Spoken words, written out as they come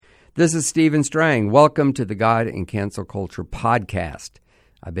This is Stephen Strang. Welcome to the God and Cancel Culture podcast.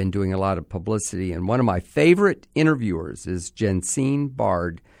 I've been doing a lot of publicity, and one of my favorite interviewers is Jensine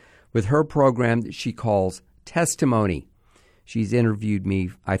Bard with her program that she calls Testimony. She's interviewed me,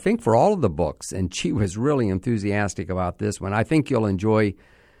 I think, for all of the books, and she was really enthusiastic about this one. I think you'll enjoy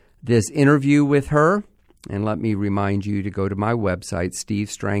this interview with her. And let me remind you to go to my website,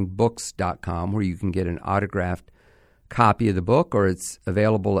 stevestrangbooks.com, where you can get an autographed copy of the book, or it's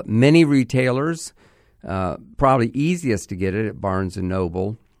available at many retailers. Probably easiest to get it at Barnes &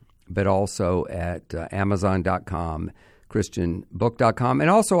 Noble, but also at Amazon.com, ChristianBook.com, and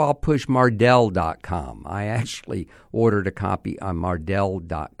also I'll push Mardel.com. I actually ordered a copy on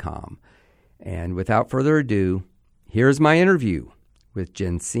Mardel.com. And without further ado, here's my interview with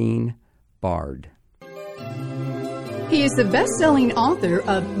Jensine Bard. He is the best-selling author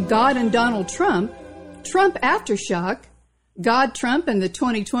of God and Donald Trump, Trump Aftershock, God, Trump, and the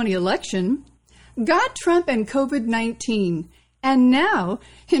 2020 election, God, Trump, and COVID-19, and now,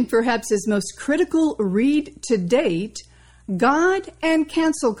 in perhaps his most critical read to date, God and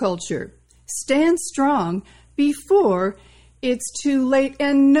Cancel Culture. Stand strong before it's too late.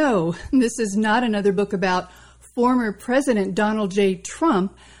 And no, this is not another book about former President Donald J.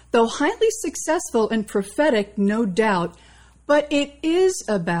 Trump, though highly successful and prophetic, no doubt, but it is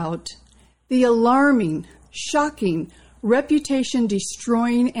about the alarming, shocking,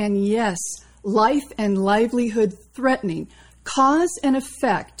 reputation-destroying, and yes, life and livelihood-threatening cause and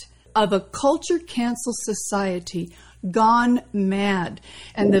effect of a culture-cancel society gone mad,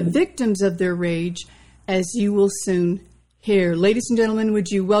 and the victims of their rage, as you will soon hear. Ladies and gentlemen, would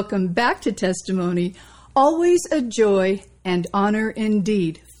you welcome back to Testimony, always a joy and honor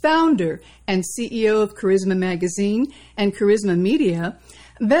indeed, founder and CEO of Charisma Magazine and Charisma Media,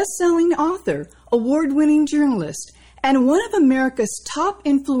 best-selling author, award-winning journalist, and one of America's top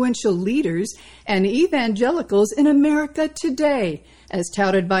influential leaders and evangelicals in America today, as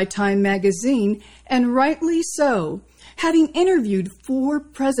touted by Time Magazine, and rightly so, having interviewed 4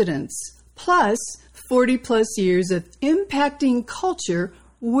 presidents, plus 40-plus years of impacting culture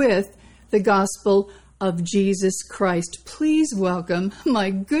with the gospel of Jesus Christ. Please welcome my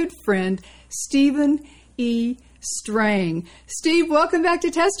good friend, Stephen E. Strang. Steve, welcome back to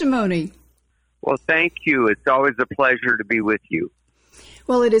Testimony. Well, thank you. It's always a pleasure to be with you.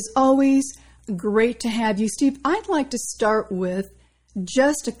 Well, it is always great to have you, Steve. I'd like to start with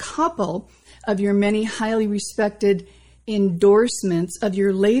just a couple of your many highly respected endorsements of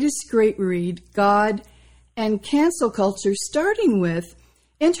your latest great read, God and Cancel Culture, starting with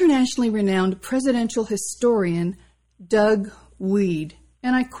internationally renowned presidential historian Doug Wead.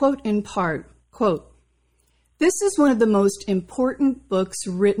 And I quote in part, quote, "This is one of the most important books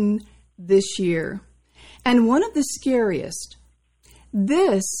written this year, and one of the scariest.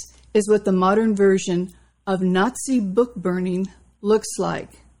 This is what the modern version of Nazi book burning looks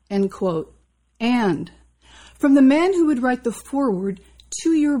like," end quote. And from the man who would write the foreword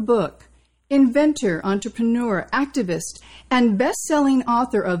to your book, inventor, entrepreneur, activist, and best-selling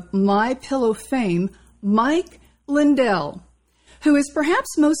author of My Pillow fame, Mike Lindell, who is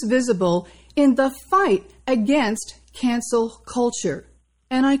perhaps most visible in the fight against cancel culture.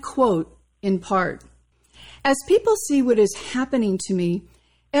 And I quote in part, "As people see what is happening to me,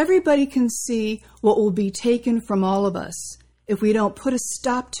 everybody can see what will be taken from all of us if we don't put a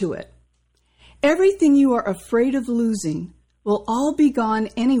stop to it. Everything you are afraid of losing will all be gone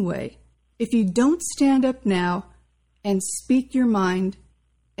anyway if you don't stand up now and speak your mind,"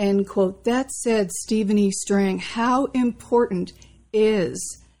 end quote. That said, Stephen E. Strang, how important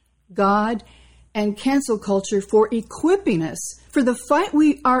is God and cancel culture for equipping us for the fight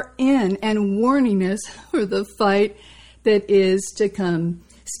we are in and warning us for the fight that is to come?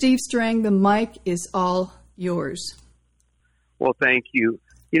 Steve Strang, the mic is all yours. Well, thank you.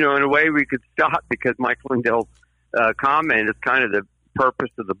 You know, in a way we could stop because Mike Lindell's comment is kind of the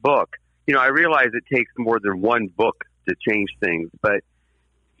purpose of the book. You know, I realize it takes more than one book to change things, but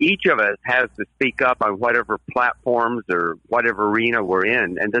each of us has to speak up on whatever platforms or whatever arena we're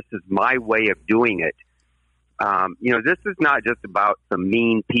in, and this is my way of doing it. You know, this is not just about some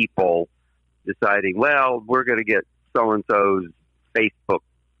mean people deciding, well, we're going to get so-and-so's Facebook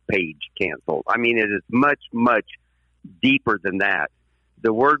page canceled. I mean, it is much, much deeper than that.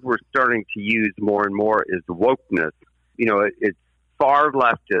 The word we're starting to use more and more is wokeness. You know, it's far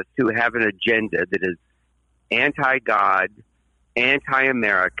leftists who have an agenda that is anti-God,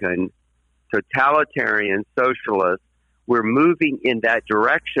 anti-American, totalitarian, socialist. We're moving in that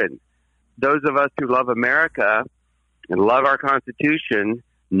direction. Those of us who love America and love our Constitution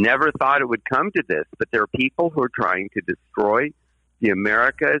never thought it would come to this, but there are people who are trying to destroy the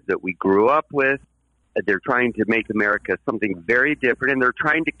America that we grew up with. They're trying to make America something very different, and they're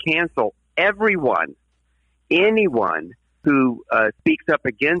trying to cancel everyone, anyone who speaks up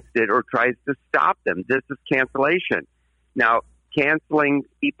against it or tries to stop them. This is cancellation. Now, canceling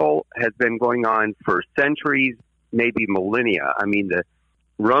people has been going on for centuries, maybe millennia. I mean, the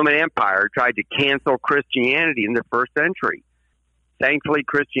Roman Empire tried to cancel Christianity in the first century. Thankfully,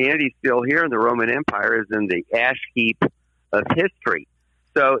 Christianity is still here, and the Roman Empire is in the ash heap of history.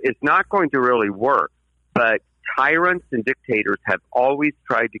 So it's not going to really work. But tyrants and dictators have always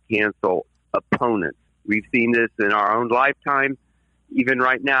tried to cancel opponents. We've seen this in our own lifetime. Even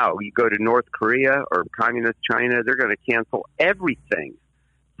right now, you go to North Korea or communist China, they're going to cancel everything,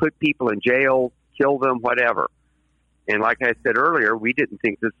 put people in jail, kill them, whatever. And like I said earlier, we didn't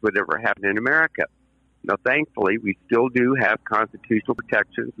think this would ever happen in America. Now, thankfully, we still do have constitutional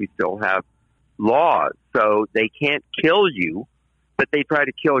protections. We still have laws. So they can't kill you, but they try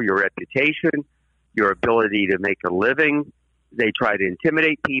to kill your reputation, your ability to make a living. They try to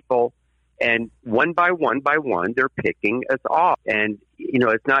intimidate people. And one by one, they're picking us off. And, you know,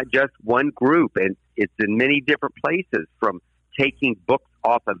 it's not just one group. And it's in many different places, from taking books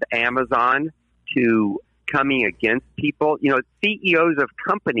off of Amazon to coming against people. You know, CEOs of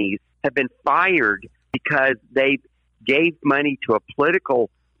companies have been fired because they gave money to a political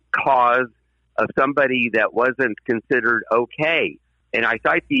cause of somebody that wasn't considered okay. And I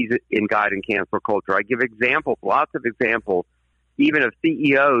cite these in God and Cancel Culture. I give examples, lots of examples, even of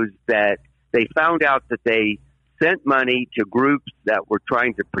CEOs that they found out that they sent money to groups that were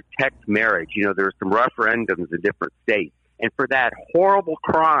trying to protect marriage. You know, there were some referendums in different states. And for that horrible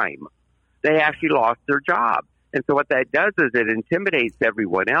crime, they actually lost their job. And so what that does is it intimidates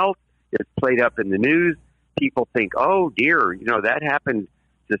everyone else. It's played up in the news. People think, oh, dear, you know, that happened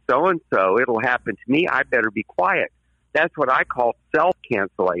to so-and-so. It'll happen to me. I better be quiet. That's what I call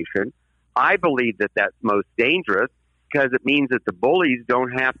self-cancellation. I believe that that's most dangerous because it means that the bullies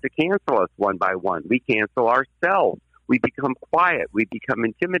don't have to cancel us one by one. We cancel ourselves. We become quiet. We become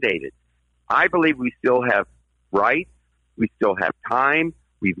intimidated. I believe we still have rights. We still have time.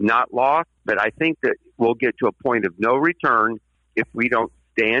 We've not lost. But I think that we'll get to a point of no return if we don't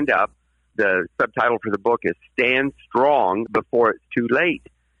stand up. The subtitle for the book is Stand Strong Before It's Too Late.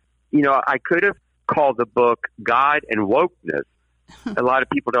 You know, I could have called the book God and Wokeness. A lot of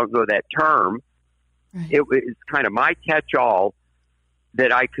people don't know that term. Right. It's kind of my catch-all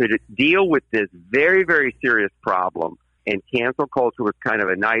that I could deal with this very, very serious problem. And cancel culture was kind of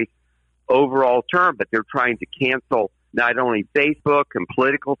a nice overall term, but they're trying to cancel not only Facebook and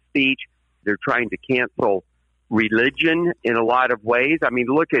political speech, they're trying to cancel religion in a lot of ways. I mean,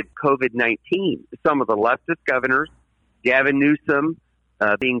 look at COVID-19. Some of the leftist governors, Gavin Newsom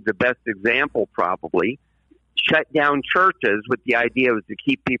being the best example probably, shut down churches with the idea was to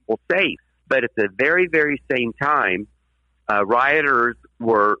keep people safe. But at the very, very same time, rioters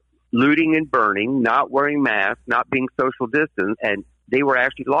were looting and burning, not wearing masks, not being social distance, and they were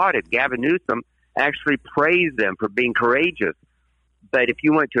actually lauded. Gavin Newsom actually praised them for being courageous. But if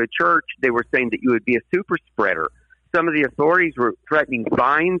you went to a church, they were saying that you would be a super spreader. Some of the authorities were threatening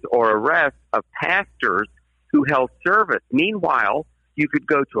fines or arrests of pastors who held service. Meanwhile, you could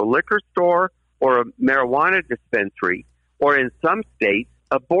go to a liquor store or a marijuana dispensary, or in some states,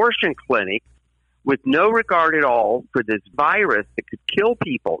 abortion clinics, with no regard at all for this virus that could kill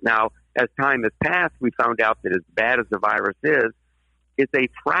people. Now, as time has passed, we found out that as bad as the virus is, it's a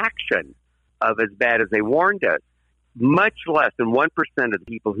fraction of as bad as they warned us. Much less than 1% of the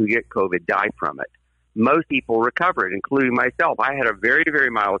people who get COVID die from it. Most people recover it, including myself. I had a very, very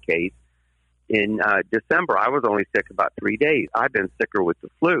mild case in December. I was only sick about 3 days. I've been sicker with the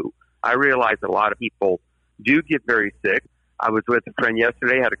flu. I realize a lot of people do get very sick. I was with a friend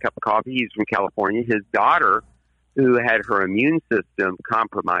yesterday, had a cup of coffee. He's from California. His daughter, who had her immune system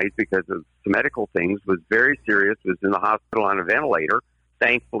compromised because of some medical things, was very serious, was in the hospital on a ventilator.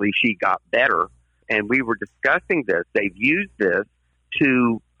 Thankfully, she got better. And we were discussing this. They've used this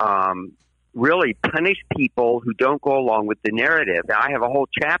to really punish people who don't go along with the narrative. Now, I have a whole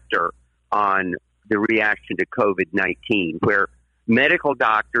chapter on the reaction to COVID-19, where medical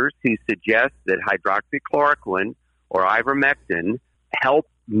doctors who suggest that hydroxychloroquine or ivermectin help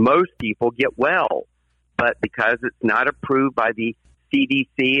most people get well. But because it's not approved by the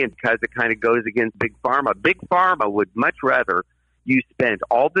CDC and because it kind of goes against Big Pharma would much rather you spend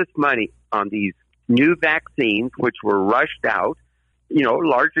all this money on these new vaccines, which were rushed out, you know,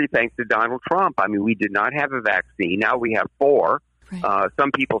 largely thanks to Donald Trump. I mean, we did not have a vaccine. Now we have 4. Right.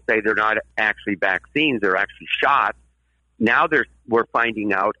 Some people say they're not actually vaccines. They're actually shots. Now we're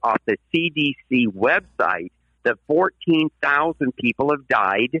finding out off the CDC website that 14,000 people have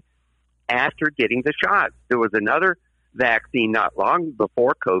died after getting the shots. There was another vaccine not long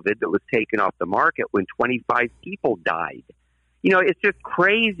before COVID that was taken off the market when 25 people died. You know, it's just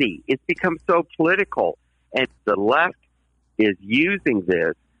crazy. It's become so political. And the left is using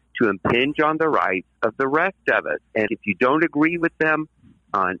this to impinge on the rights of the rest of us. And if you don't agree with them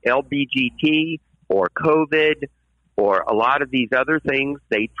on LBGT or COVID or a lot of these other things,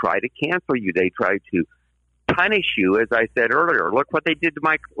 they try to cancel you. They try to punish you, as I said earlier. Look what they did to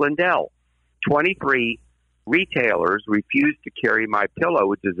Mike Lindell. 23 retailers refused to carry my pillow,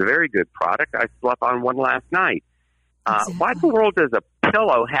 which is a very good product. I slept on one last night. Exactly. What in the world does a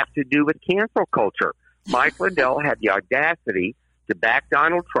pillow have to do with cancel culture? Mike Lindell had the audacity to back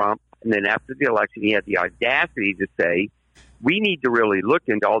Donald Trump, and then after the election, he had the audacity to say, we need to really look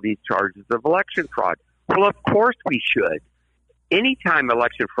into all these charges of election fraud. Well, of course we should. Anytime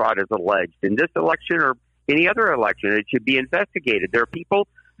election fraud is alleged, in this election or any other election, it should be investigated. There are people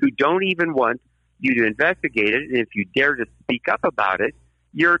who don't even want you to investigate it, and if you dare to speak up about it,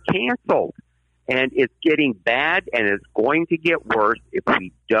 you're canceled. And it's getting bad, and it's going to get worse if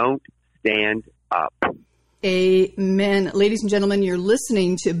we don't stand up. Amen. Ladies and gentlemen, you're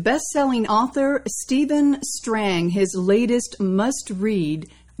listening to best-selling author Stephen Strang, his latest must-read,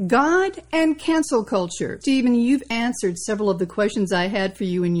 God and Cancel Culture. Stephen, you've answered several of the questions I had for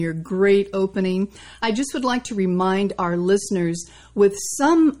you in your great opening. I just would like to remind our listeners with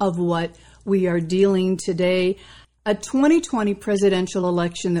some of what we are dealing today. A 2020 presidential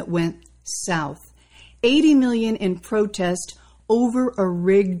election that went south. 80 million in protest over a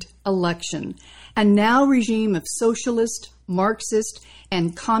rigged election. A now regime of socialist, Marxist,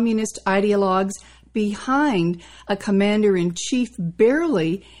 and communist ideologues behind a commander-in-chief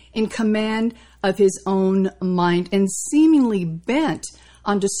barely in command of his own mind and seemingly bent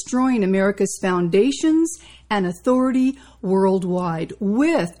on destroying America's foundations and authority worldwide,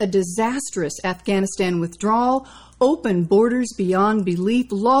 with a disastrous Afghanistan withdrawal, open borders beyond belief,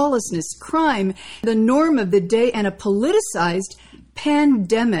 lawlessness, crime, the norm of the day, and a politicized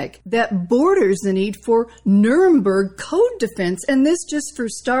pandemic that borders the need for Nuremberg code defense. And this just for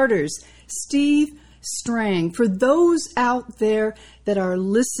starters. Steve Strang, for those out there that are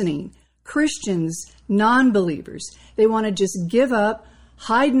listening, Christians, non-believers, they want to just give up,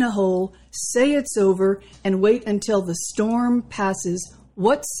 hide in a hole, say it's over, and wait until the storm passes.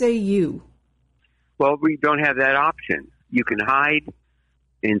 What say you? Well, we don't have that option. You can hide.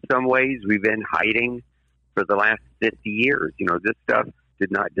 In some ways, we've been hiding for the last 50 years. You know, this stuff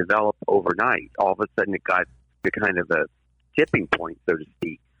did not develop overnight. All of a sudden, it got to kind of a tipping point, so to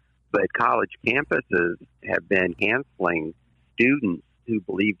speak. But college campuses have been canceling students who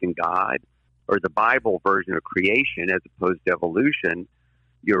believed in God or the Bible version of creation as opposed to evolution.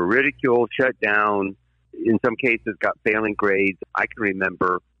 You're ridiculed, shut down, in some cases got failing grades. I can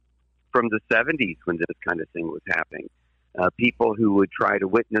remember from the 70s when this kind of thing was happening. People who would try to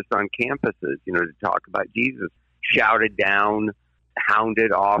witness on campuses, you know, to talk about Jesus, shouted down,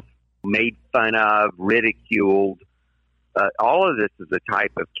 hounded off, made fun of, ridiculed. All of this is a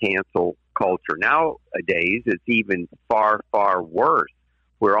type of cancel culture. Nowadays, it's even far, far worse,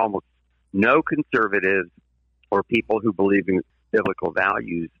 where almost no conservatives or people who believe in biblical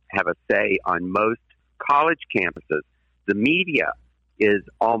values have a say on most college campuses. The media is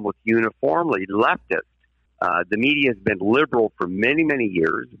almost uniformly leftist. The media has been liberal for many, many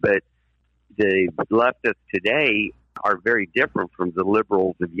years, but the leftists today are very different from the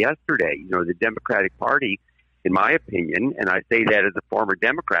liberals of yesterday. You know, the Democratic Party, in my opinion, and I say that as a former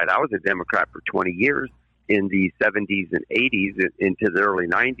Democrat, I was a Democrat for 20 years in the 70s and 80s into the early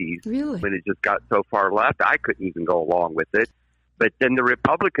 90s. Really? When it just got so far left, I couldn't even go along with it. But then the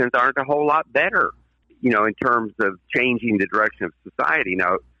Republicans aren't a whole lot better, you know, in terms of changing the direction of society.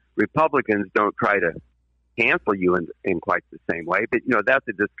 Now, Republicans don't try to cancel you in quite the same way, but, you know, that's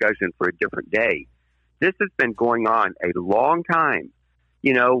a discussion for a different day. This has been going on a long time.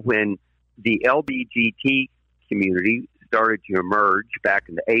 You know, when the LBGT community started to emerge back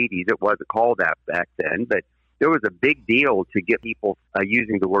in the 80s, it wasn't called that back then, but there was a big deal to get people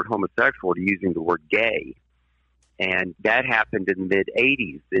using the word homosexual to using the word gay. And that happened in the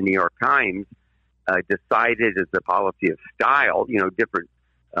mid-'80s. The New York Times decided as a policy of style, you know, different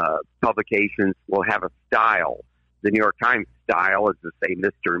publications will have a style. The New York Times style is to say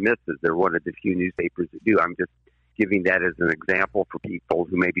Mr. and Mrs. They're one of the few newspapers that do. I'm just giving that as an example for people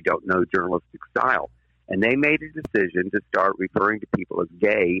who maybe don't know journalistic style. And they made a decision to start referring to people as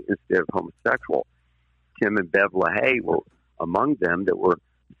gay instead of homosexual. Tim and Bev LaHaye were among them that were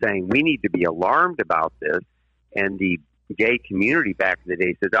saying, we need to be alarmed about this. And the gay community back in the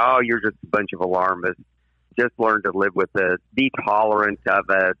day said, oh, you're just a bunch of alarmists. just learn to live with it, be tolerant of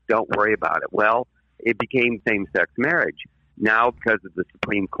it, don't worry about it. Well, it became same-sex marriage. Now, because of the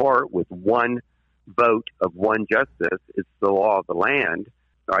Supreme Court, with one vote of one justice, it's the law of the land,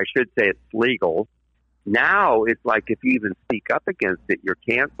 or I should say it's legal. Now it's like if you even speak up against it, you're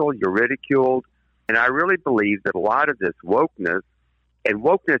canceled, you're ridiculed. And I really believe that a lot of this wokeness, and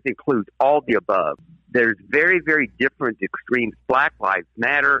wokeness includes all the above. There's very, very different extremes. Black Lives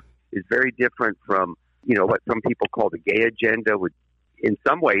Matter is very different from, what some people call the gay agenda, which in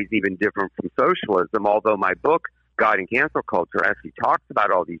some ways even different from socialism, although my book, God and Cancel Culture, actually talks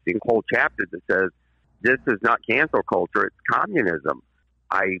about all these things, whole chapter that says this is not cancel culture, it's communism.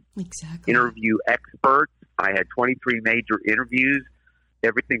 I interview experts. I had 23 major interviews.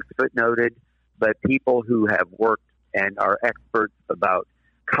 Everything's footnoted, but people who have worked and are experts about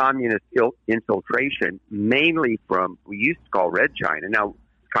communist infiltration, mainly from, we used to call Red China, now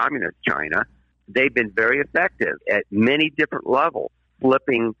Communist China. They've been very effective at many different levels,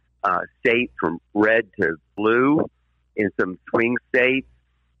 flipping states from red to blue in some swing states,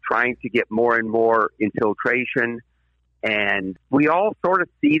 trying to get more and more infiltration. And we all sort of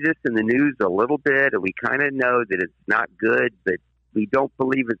see this in the news a little bit, and we kind of know that it's not good, but we don't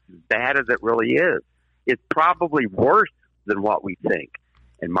believe it's as bad as it really is. It's probably worse than what we think.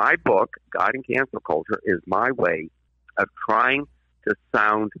 And my book, God and Cancel Culture, is my way of trying to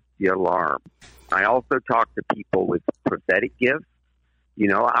sound the alarm. I also talk to people with prophetic gifts.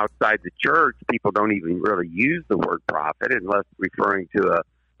 Outside the church, people don't even really use the word prophet unless referring to a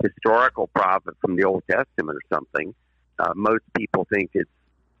historical prophet from the Old Testament or something. Most people think it's,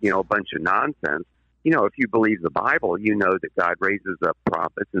 a bunch of nonsense. If you believe the Bible, you know that God raises up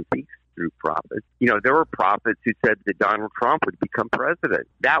prophets and speaks through prophets. There were prophets who said that Donald Trump would become president.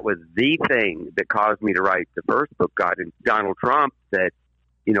 That was the thing that caused me to write the first book, God and Donald Trump, that,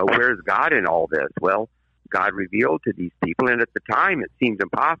 where's God in all this? Well, God revealed to these people, and at the time it seemed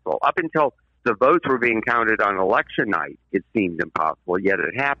impossible. Up until the votes were being counted on election night, it seemed impossible, yet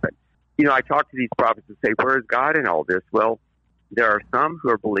it happened. I talk to these prophets and say, where is God in all this? Well, there are some who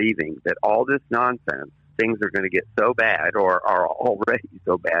are believing that all this nonsense, things are going to get so bad or are already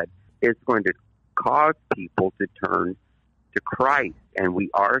so bad, it's going to cause people to turn to Christ. And we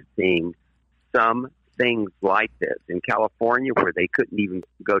are seeing some things like this. In California, where they couldn't even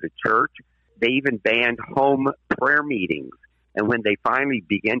go to church, they even banned home prayer meetings. And when they finally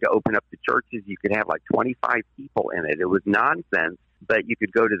began to open up the churches, you could have like 25 people in it. It was nonsense, but you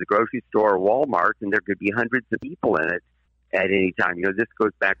could go to the grocery store or Walmart and there could be hundreds of people in it at any time. This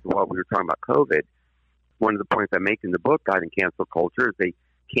goes back to what we were talking about COVID. One of the points I make in the book, God and Cancel Culture, is they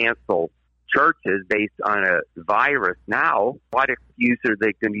cancel churches based on a virus now. What excuse are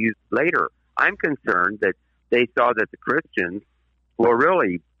they going to use later? I'm concerned that they saw that the Christians, well,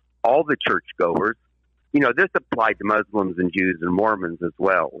 really all the churchgoers, this applied to Muslims and Jews and Mormons as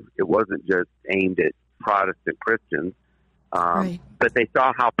well. It wasn't just aimed at Protestant Christians. Right. But they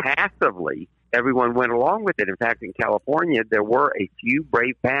saw how passively everyone went along with it. In fact, in California, there were a few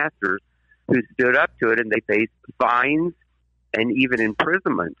brave pastors who stood up to it, and they faced fines and even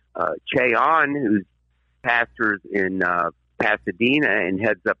imprisonment. Che Ahn, who's pastors in Pasadena and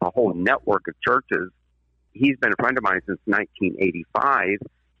heads up a whole network of churches, he's been a friend of mine since 1985.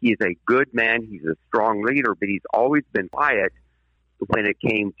 He's a good man. He's a strong leader, but he's always been quiet when it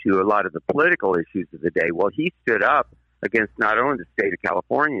came to a lot of the political issues of the day. Well, he stood up against not only the state of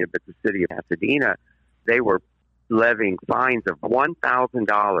California, but the city of Pasadena. They were levying fines of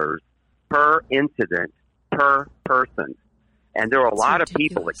 $1,000 per incident per person. And there were a lot of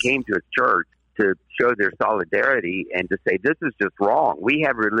people that came to his church to show their solidarity and to say, this is just wrong. We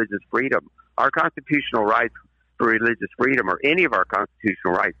have religious freedom. Our constitutional rights for religious freedom, or any of our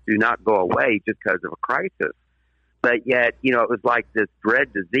constitutional rights, do not go away just because of a crisis. But yet, it was like this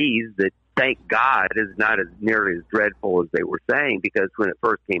dread disease that, thank God, is not as nearly as dreadful as they were saying, because when it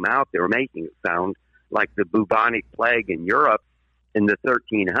first came out, they were making it sound like the bubonic plague in Europe in the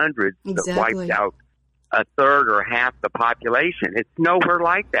 1300s that wiped out a third or half the population. It's nowhere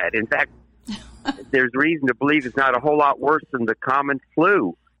like that. In fact, there's reason to believe it's not a whole lot worse than the common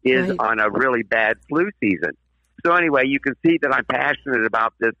flu is on a really bad flu season. So anyway, you can see that I'm passionate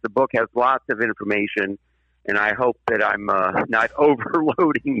about this. The book has lots of information, and I hope that I'm not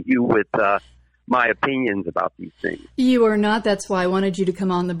overloading you with my opinions about these things. You are not. That's why I wanted you to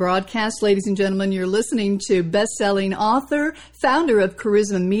come on the broadcast. Ladies and gentlemen, you're listening to best-selling author, founder of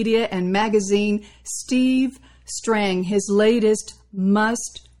Charisma Media and Magazine, Steve Strang. His latest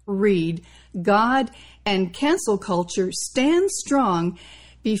must-read, God and Cancel Culture, Stand Strong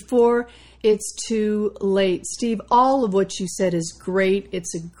Before It's too late. Steve, all of what you said is great.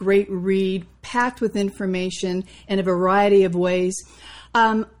 It's a great read, packed with information in a variety of ways.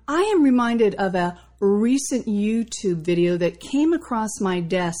 I am reminded of a recent YouTube video that came across my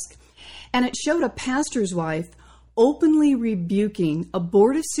desk, and it showed a pastor's wife openly rebuking a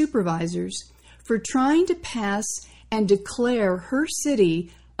board of supervisors for trying to pass and declare her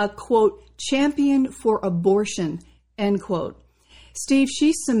city a, quote, champion for abortion, end quote. Steve,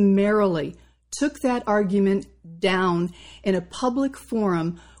 she summarily took that argument down in a public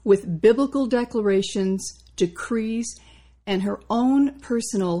forum with biblical declarations, decrees, and her own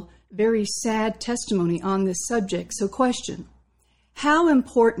personal, very sad testimony on this subject. So question, how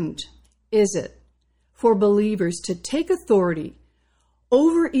important is it for believers to take authority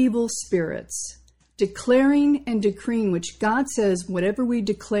over evil spirits, declaring and decreeing, which God says whatever we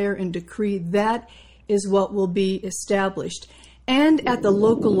declare and decree, that is what will be established, and at the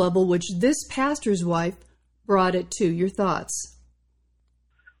local level, which this pastor's wife brought it to? Your thoughts?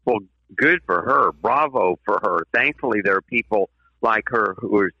 Well, good for her. Bravo for her. Thankfully, there are people like her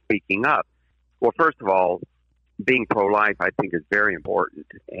who are speaking up. Well, first of all, being pro-life, I think, is very important.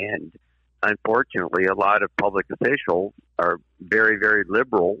 And unfortunately, a lot of public officials are very, very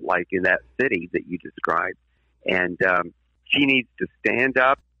liberal, like in that city that you described. And she needs to stand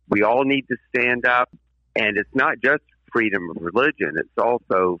up. We all need to stand up. And it's not just freedom of religion. It's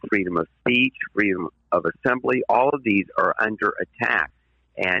also freedom of speech, freedom of assembly. All of these are under attack.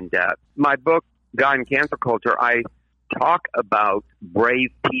 And my book, God and Cancel Culture, I talk about brave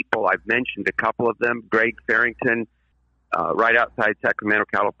people. I've mentioned a couple of them. Greg Farrington, right outside Sacramento,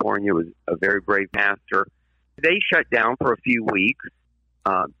 California, was a very brave pastor. They shut down for a few weeks.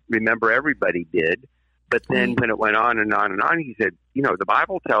 Remember, everybody did. But then when it went on and on and on, he said, you know, the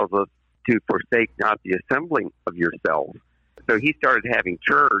Bible tells us to forsake not the assembling of yourselves. So he started having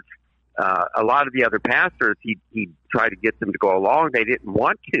church. A lot of the other pastors, he tried to get them to go along. They didn't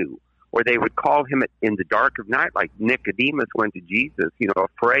want to, or they would call him in the dark of night, like Nicodemus went to Jesus, you know,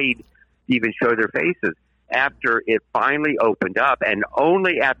 afraid to even show their faces. After it finally opened up, and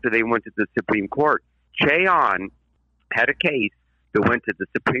only after they went to the Supreme Court, Cheon had a case that went to the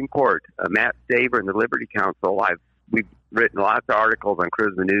Supreme Court. Matt Staver and the Liberty Council, we've written lots of articles on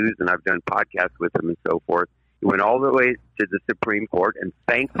Charisma News, and I've done podcasts with them and so forth. It went all the way to the Supreme Court, and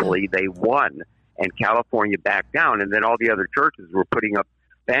thankfully they won, and California backed down. And then all the other churches were putting up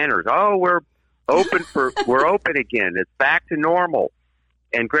banners. Oh, we're open again. It's back to normal.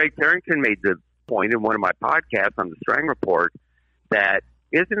 And Greg Farrington made the point in one of my podcasts on the Strang Report that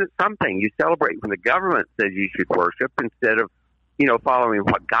isn't it something you celebrate when the government says you should worship instead of, you know, following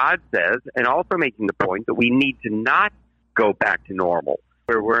what God says, and also making the point that we need to not go back to normal,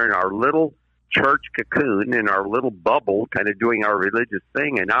 where we're in our little church cocoon, in our little bubble, kind of doing our religious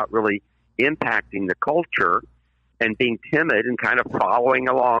thing and not really impacting the culture, and being timid and kind of following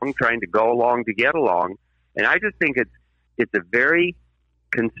along, trying to go along to get along. And I just think it's a very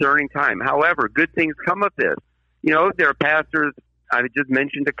concerning time. However, good things come of this. You know, there are pastors, I just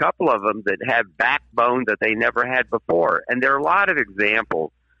mentioned a couple of them, that have backbone that they never had before. And there are a lot of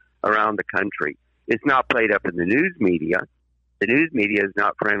examples around the country. It's not played up in the news media. The news media is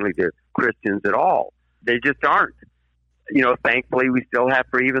not friendly to Christians at all. They just aren't. You know, thankfully, we still have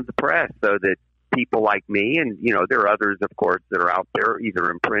freedom of the press, so that people like me, and, you know, there are others, of course, that are out there, either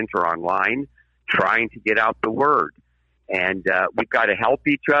in print or online, trying to get out the word. And we've got to help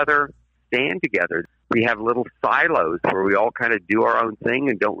each other stand together. We have little silos where we all kind of do our own thing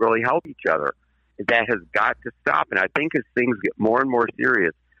and don't really help each other. That has got to stop. And I think as things get more and more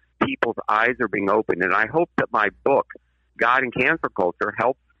serious, people's eyes are being opened. And I hope that my book, God and Cancel Culture,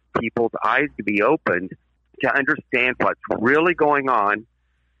 helps people's eyes to be opened to understand what's really going on.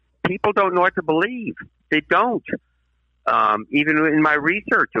 People don't know what to believe. They don't. Even in my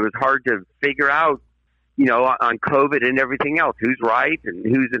research, it was hard to figure out, you know, on COVID and everything else, who's right and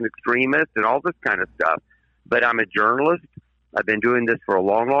who's an extremist and all this kind of stuff. But I'm a journalist. I've been doing this for a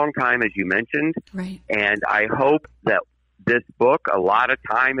long, long time, as you mentioned. Right. And I hope that this book, a lot of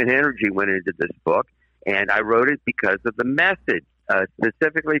time and energy went into this book, and I wrote it because of the message,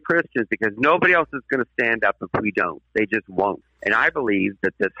 specifically Christians, because nobody else is going to stand up if we don't. They just won't. And I believe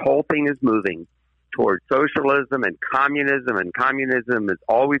that this whole thing is moving towards socialism and communism is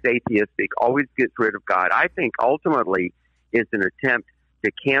always atheistic, always gets rid of God. I think ultimately it's an attempt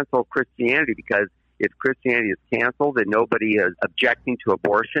to cancel Christianity, because if Christianity is canceled, then nobody is objecting to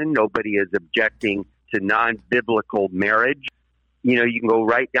abortion, nobody is objecting to non-biblical marriage. You know, you can go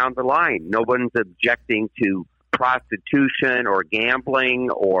right down the line. No one's objecting to prostitution or gambling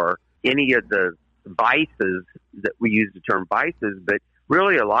or any of the vices that we use the term vices, but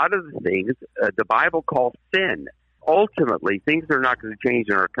really a lot of the things the Bible calls sin. Ultimately, things are not going to change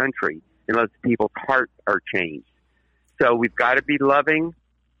in our country unless people's hearts are changed. So we've got to be loving.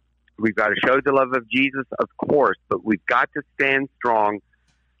 We've got to show the love of Jesus, of course, but we've got to stand strong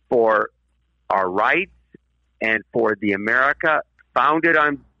for our rights and for the America founded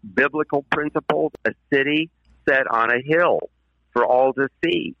on biblical principles, a city set on a hill for all to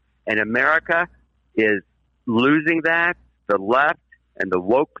see. And America is losing that. The left and the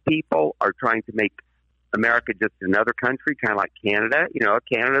woke people are trying to make America just another country, kind of like Canada. You know,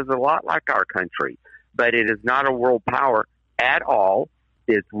 Canada's a lot like our country, but it is not a world power at all.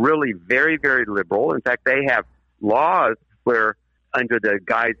 It's really very, very liberal. In fact, they have laws where, under the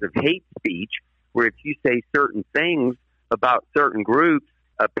guise of hate speech, where if you say certain things about certain groups,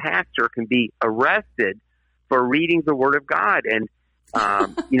 a pastor can be arrested for reading the Word of God. And,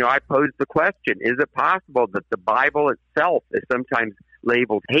 you know, I posed the question, is it possible that the Bible itself is sometimes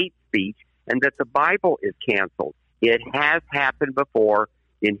labeled hate speech and that the Bible is canceled? It has happened before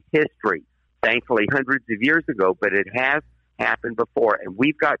in history, thankfully hundreds of years ago, but it has happened before. And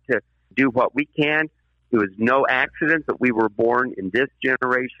we've got to do what we can. It was no accident that we were born in this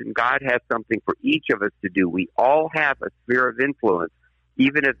generation. God has something for each of us to do. We all have a sphere of influence,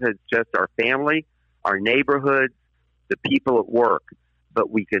 even if it's just our family, our neighborhoods, the people at work. But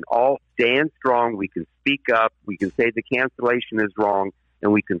we can all stand strong. We can speak up. We can say the cancellation is wrong,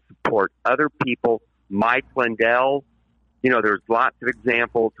 and we can support other people. Mike Lindell, you know, there's lots of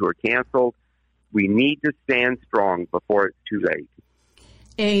examples who are canceled. We need to stand strong before it's too late.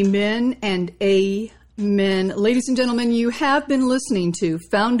 Amen and amen. Ladies and gentlemen, you have been listening to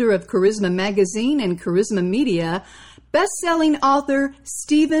founder of Charisma Magazine and Charisma Media, best-selling author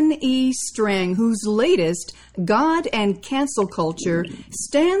Stephen E. Strang, whose latest, God and Cancel Culture,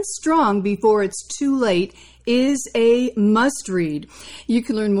 Stand Strong Before It's Too Late, is a must-read. You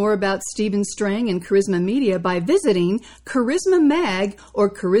can learn more about Stephen Strang and Charisma Media by visiting Charisma Mag or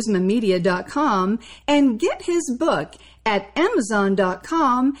charismamedia.com and get his book at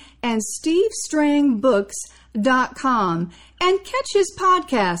Amazon.com and SteveStrangBooks.com. And catch his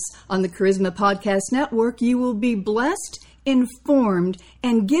podcasts on the Charisma Podcast Network. You will be blessed, informed,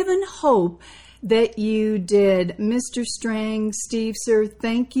 and given hope that you did. Mr. Strang, Steve, sir,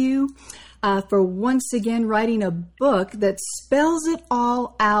 thank you for once again writing a book that spells it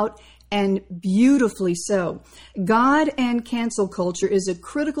all out, and beautifully so. God and Cancel Culture is a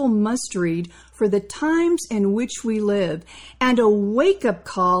critical must-read for the times in which we live, and a wake-up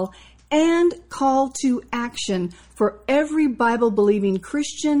call and call to action for every Bible-believing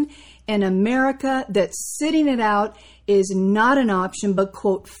Christian in America that sitting it out is not an option, but,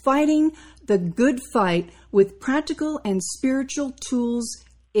 quote, fighting the good fight with practical and spiritual tools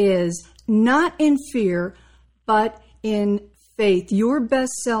is, not in fear, but in faith. Your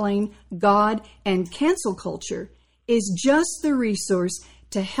best-selling God and Cancel Culture is just the resource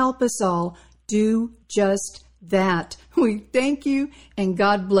to help us all do just that. We thank you, and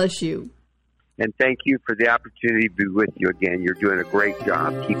God bless you. And thank you for the opportunity to be with you again. You're doing a great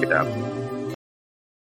job. Keep it up.